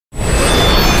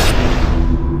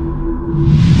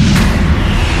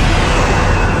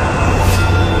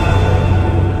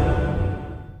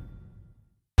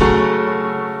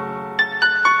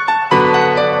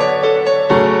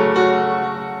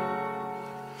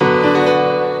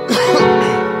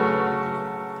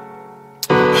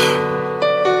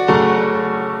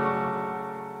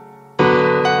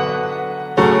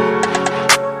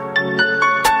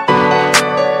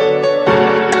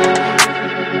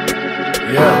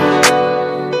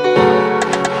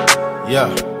Yeah.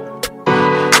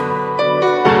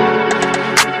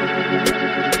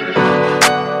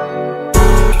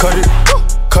 Cut it,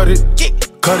 cut it,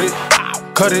 cut it,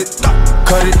 cut it,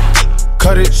 cut it,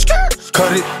 cut it,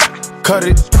 cut it, cut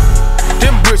it.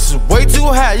 Them bricks is way too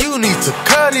high, you need to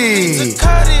cut it.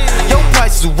 Your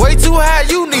price is way too high,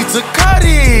 you need to cut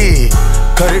it.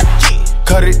 Cut it,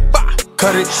 cut it,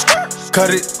 cut it, cut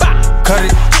it, cut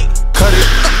it, cut it,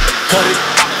 cut it,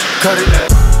 cut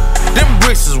it. Them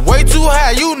bricks is way too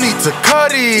high, you need to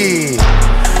cut it.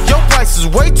 Your price is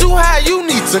way too high, you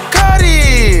need to cut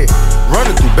it.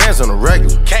 Running through bands on the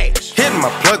regular, hitting my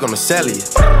plug on the cellular.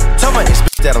 Tell my ex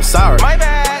that I'm sorry, my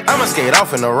bad. I'ma skate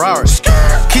off in a Rari.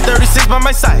 Keep 36 by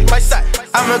my side,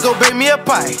 I'ma go bake me a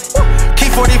pie.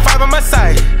 Keep 45 on my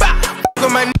side. Fuck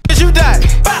with my niggas, you die.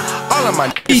 All of my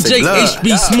niggas say blood.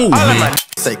 HB Smooth, all man. of my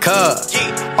niggas say cuz.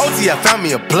 OT, I found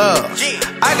me a plug.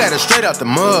 I got it straight out the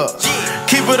mud.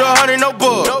 Keep it 100, no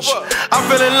bugs. I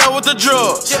fell in love with the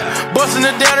drugs. Busting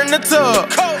it down in the tub.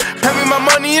 Pay me my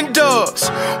money in dubs.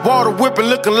 Water whipping,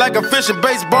 looking like a fishing.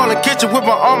 Baseball in kitchen with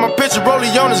my arm, my picture.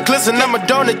 Rollie on his glisten. I'm a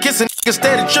donut kissing. Niggas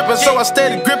steady tripping, so I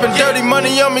steady gripping. Dirty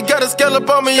money on me, got a scallop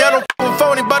on me. I don't f with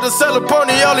phony, bout to sell a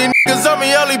pony. All these niggas on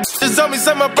me, all these bitches on me.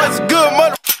 Say my price is good,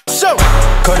 mother. Show.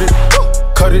 Cut it,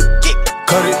 cut it,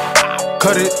 cut it,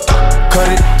 cut it,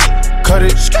 cut it, cut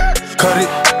it, cut it,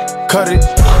 cut it.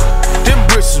 Them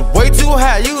bricks is way too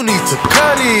high, you need to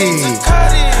cut it.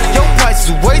 Your price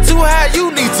is way too high,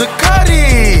 you need to cut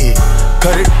it.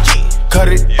 Cut it, cut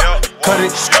it, cut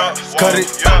it, cut it,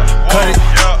 cut it,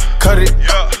 cut it,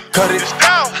 cut it,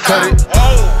 cut it.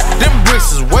 Them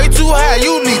bricks is way too high,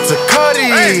 you need to cut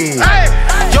it.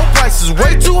 Your price is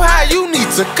way too high, you need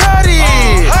to cut it.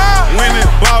 Winning,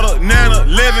 bought a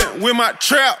 911 with my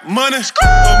trap money.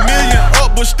 A million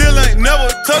up, but still ain't never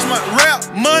touched my rap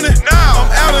money. I'm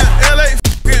out in LA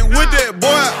f***ing with that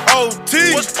boy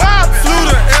OT. Flew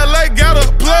to LA, got a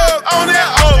plug on that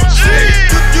OG.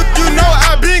 You know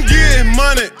I been getting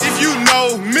money, if you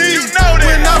know me.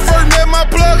 When I first met my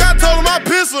plug, I told him I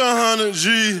piss 100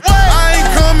 G. I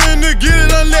ain't coming to get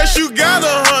it unless you got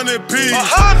 100 P.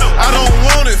 I don't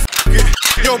want it, f*** it.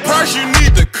 Your price, you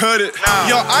need to cut it.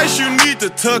 Your ice, you need to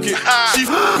tuck it. She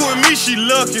f*** with me, she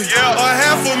lucky.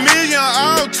 $500,000,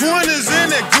 all 20s in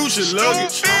that Gucci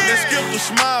luggage. Let's skip the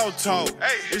small talk.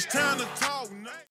 It's time to talk.